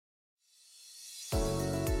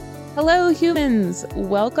Hello, humans!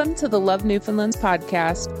 Welcome to the Love Newfoundlands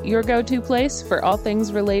Podcast, your go-to place for all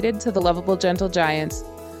things related to the lovable gentle giants.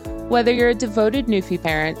 Whether you're a devoted Newfie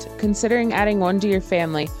parent, considering adding one to your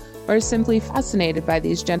family, or simply fascinated by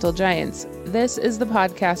these gentle giants, this is the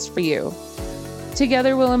podcast for you.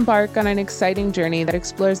 Together, we'll embark on an exciting journey that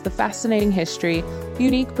explores the fascinating history,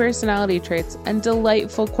 unique personality traits, and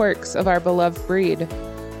delightful quirks of our beloved breed.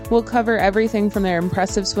 We'll cover everything from their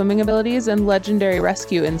impressive swimming abilities and legendary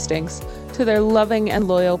rescue instincts to their loving and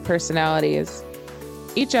loyal personalities.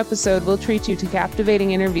 Each episode will treat you to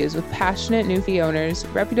captivating interviews with passionate Newfie owners,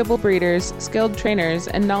 reputable breeders, skilled trainers,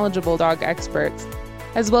 and knowledgeable dog experts,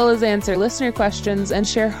 as well as answer listener questions and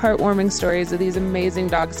share heartwarming stories of these amazing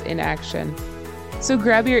dogs in action. So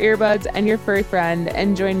grab your earbuds and your furry friend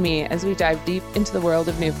and join me as we dive deep into the world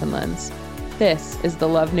of Newfoundlands. This is the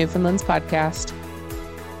Love Newfoundlands Podcast.